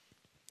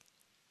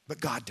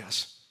 but God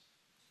does.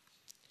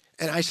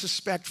 And I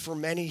suspect for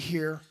many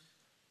here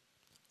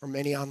or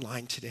many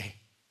online today,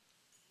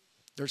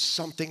 there's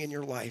something in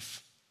your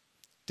life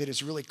that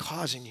is really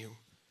causing you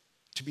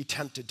to be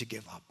tempted to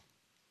give up.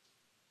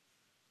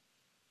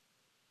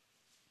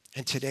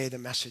 And today the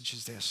message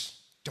is this: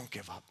 don't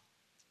give up.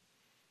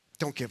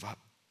 Don't give up.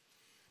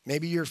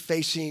 Maybe you're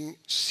facing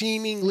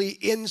seemingly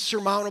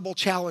insurmountable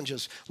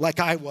challenges like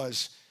I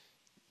was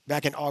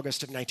back in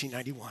August of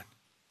 1991.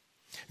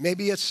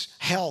 Maybe it's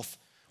health,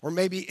 or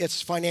maybe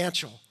it's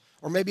financial,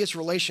 or maybe it's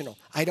relational.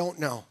 I don't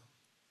know.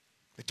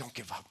 But don't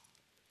give up.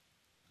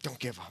 Don't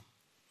give up.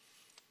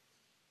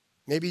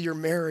 Maybe your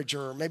marriage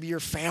or maybe your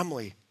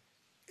family,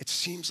 it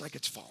seems like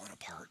it's falling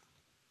apart.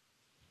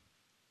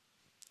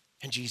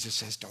 And Jesus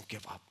says, don't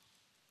give up.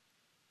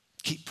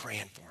 Keep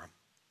praying for them.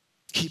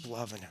 Keep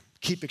loving them.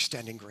 Keep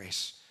extending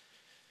grace.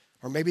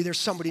 Or maybe there's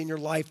somebody in your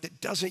life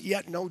that doesn't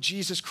yet know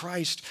Jesus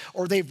Christ,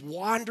 or they've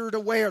wandered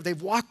away, or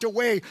they've walked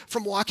away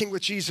from walking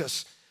with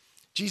Jesus.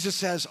 Jesus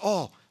says,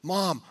 oh,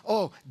 mom,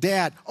 oh,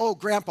 dad, oh,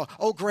 grandpa,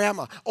 oh,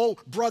 grandma, oh,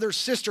 brothers,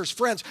 sisters,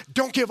 friends,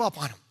 don't give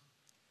up on them.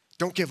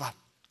 Don't give up.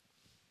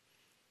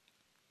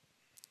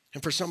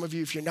 And for some of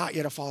you, if you're not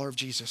yet a follower of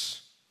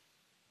Jesus,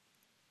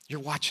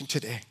 you're watching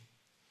today.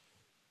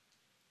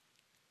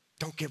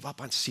 Don't give up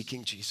on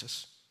seeking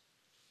Jesus.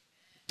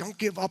 Don't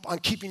give up on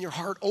keeping your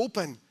heart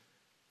open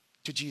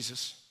to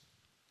Jesus.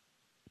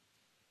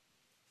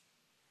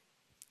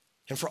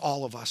 And for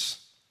all of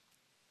us,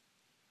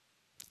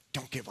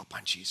 don't give up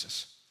on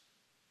Jesus.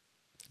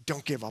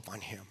 Don't give up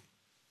on him.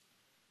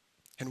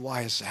 And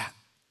why is that?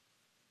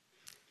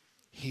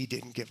 He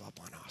didn't give up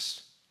on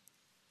us.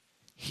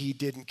 He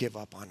didn't give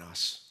up on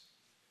us.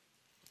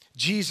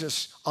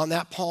 Jesus, on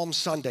that Palm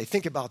Sunday,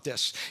 think about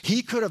this.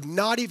 He could have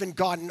not even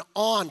gotten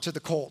on to the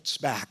colt's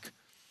back.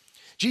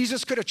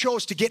 Jesus could have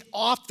chose to get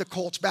off the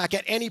colt's back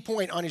at any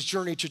point on his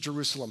journey to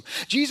Jerusalem.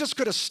 Jesus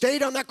could have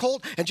stayed on that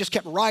colt and just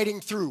kept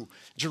riding through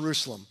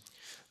Jerusalem.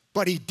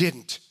 But he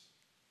didn't.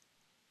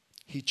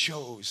 He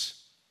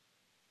chose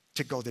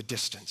to go the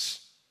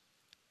distance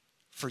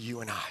for you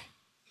and I.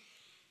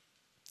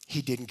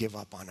 He didn't give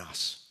up on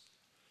us.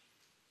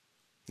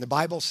 The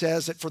Bible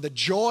says that for the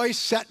joy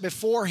set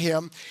before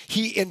him,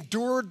 he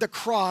endured the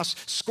cross,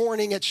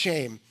 scorning its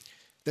shame.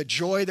 The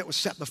joy that was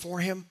set before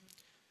him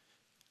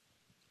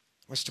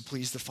was to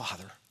please the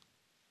Father,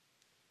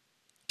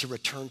 to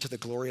return to the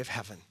glory of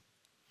heaven,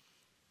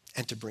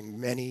 and to bring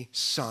many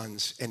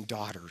sons and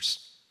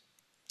daughters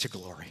to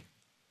glory.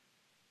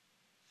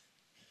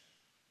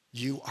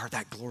 You are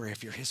that glory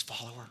if you're his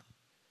follower.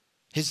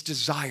 His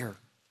desire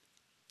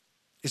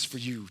is for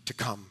you to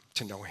come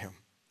to know him.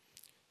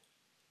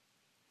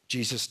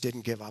 Jesus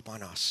didn't give up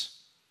on us,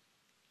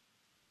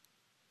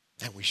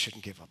 and we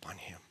shouldn't give up on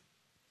him.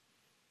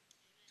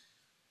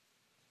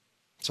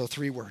 So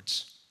 3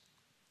 words.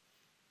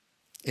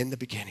 In the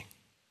beginning,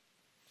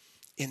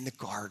 in the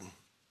garden,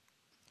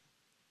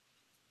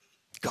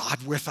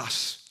 God with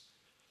us.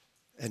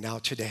 And now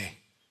today,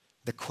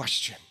 the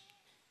question,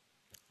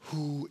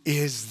 who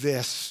is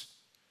this?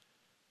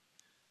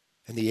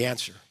 And the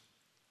answer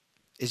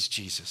is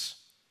Jesus,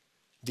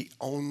 the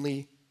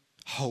only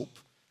hope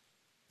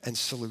and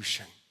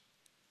solution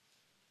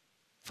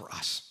for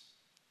us,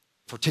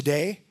 for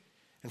today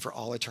and for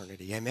all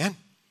eternity. Amen?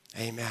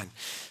 Amen.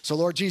 So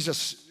Lord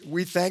Jesus,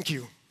 we thank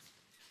you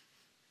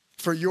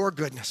for your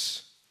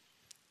goodness.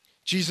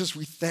 Jesus,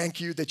 we thank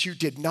you that you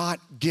did not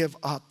give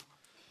up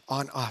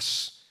on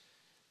us,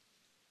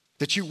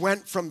 that you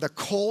went from the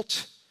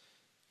colt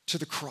to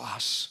the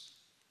cross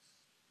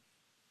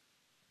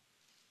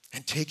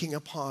and taking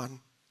upon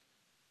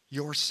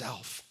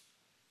yourself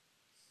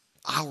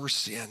our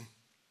sin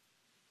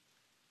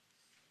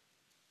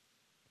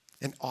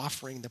and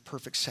offering the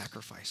perfect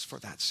sacrifice for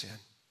that sin.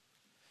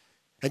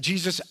 And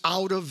Jesus,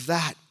 out of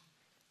that,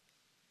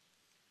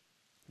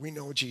 we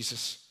know,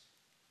 Jesus,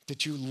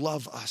 that you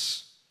love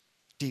us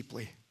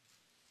deeply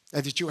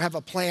and that you have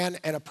a plan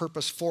and a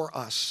purpose for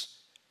us.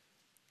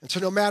 And so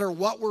no matter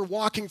what we're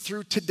walking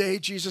through today,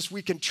 Jesus,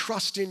 we can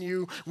trust in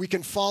you, we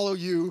can follow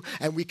you,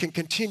 and we can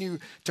continue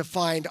to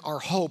find our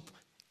hope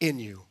in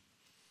you.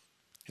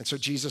 And so,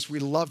 Jesus, we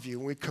love you,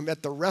 and we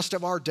commit the rest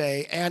of our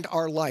day and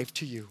our life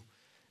to you.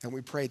 And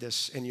we pray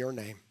this in your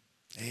name.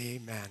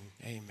 Amen.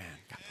 Amen.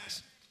 God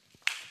bless.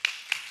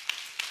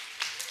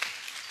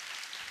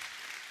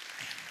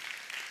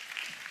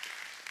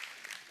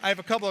 I have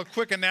a couple of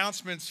quick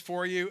announcements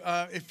for you.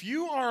 If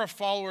you are a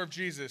follower of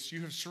Jesus,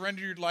 you have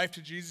surrendered your life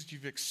to Jesus,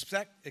 you've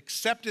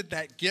accepted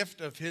that gift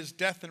of his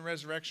death and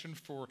resurrection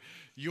for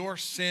your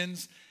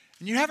sins,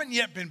 and you haven't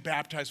yet been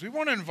baptized, we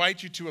want to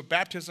invite you to a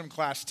baptism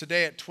class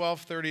today at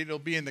 12:30. It'll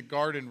be in the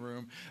garden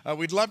room.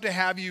 We'd love to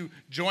have you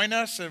join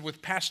us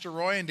with Pastor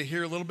Roy and to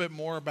hear a little bit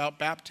more about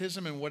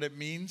baptism and what it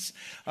means.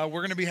 We're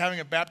going to be having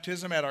a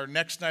baptism at our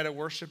next night of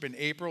worship in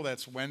April.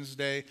 That's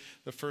Wednesday,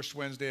 the first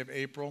Wednesday of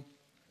April.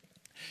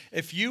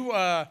 If you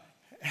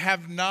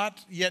have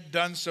not yet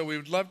done so, we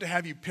would love to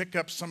have you pick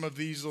up some of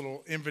these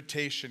little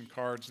invitation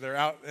cards. They're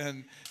out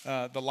in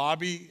the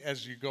lobby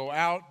as you go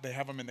out. They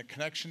have them in the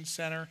Connection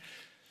Center.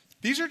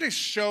 These are to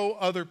show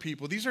other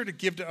people. These are to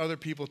give to other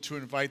people to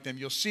invite them.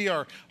 You'll see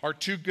our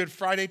 2 Good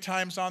Friday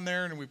times on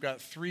there, and we've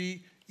got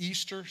 3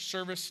 Easter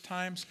service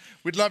times.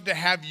 We'd love to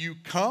have you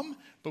come,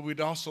 but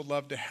we'd also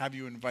love to have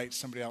you invite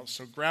somebody else.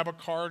 So grab a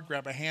card,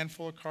 grab a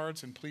handful of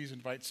cards, and please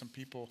invite some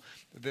people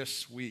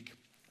this week.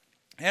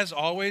 As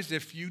always,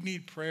 if you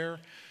need prayer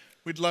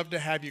we'd love to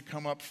have you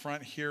come up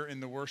front here in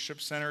the worship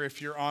center.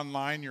 If you're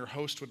online, your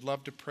host would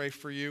love to pray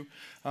for you.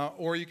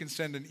 Or you can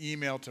send an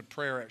email to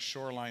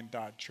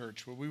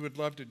prayer@shoreline.church. Well, we would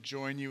love to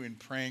join you in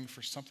praying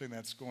for something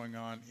that's going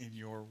on in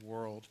your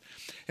world.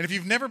 And if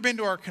you've never been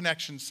to our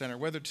Connection Center,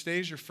 whether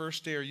today's your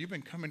first day or you've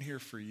been coming here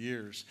for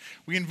years,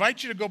 we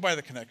invite you to go by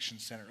the Connection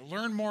Center.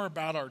 Learn more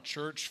about our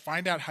church.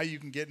 Find out how you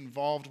can get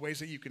involved, ways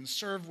that you can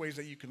serve, ways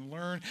that you can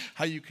learn,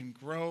 how you can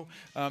grow.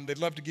 They'd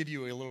love to give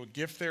you a little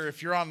gift there.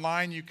 If you're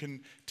online, you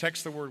can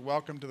text the word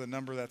welcome to the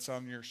number that's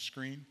on your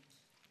screen.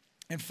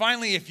 And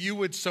finally, if you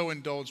would so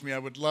indulge me, I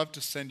would love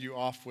to send you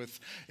off with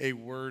a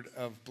word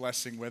of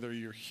blessing, whether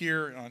you're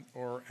here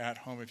or at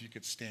home, if you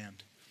could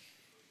stand.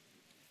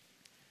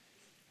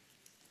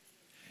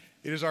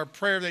 It is our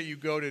prayer that you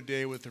go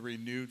today with a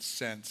renewed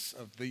sense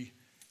of the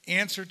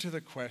answer to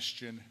the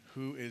question,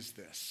 who is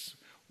this?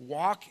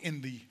 Walk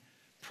in the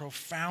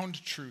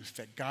profound truth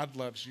that God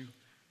loves you,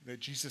 that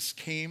Jesus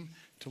came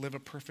to live a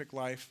perfect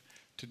life,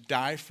 to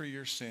die for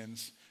your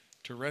sins,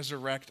 to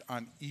resurrect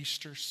on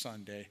Easter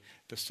Sunday,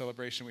 the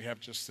celebration we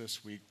have just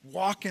this week.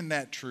 Walk in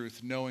that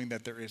truth, knowing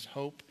that there is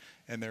hope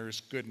and there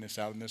is goodness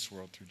out in this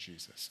world through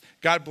Jesus.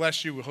 God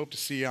bless you. We hope to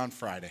see you on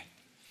Friday.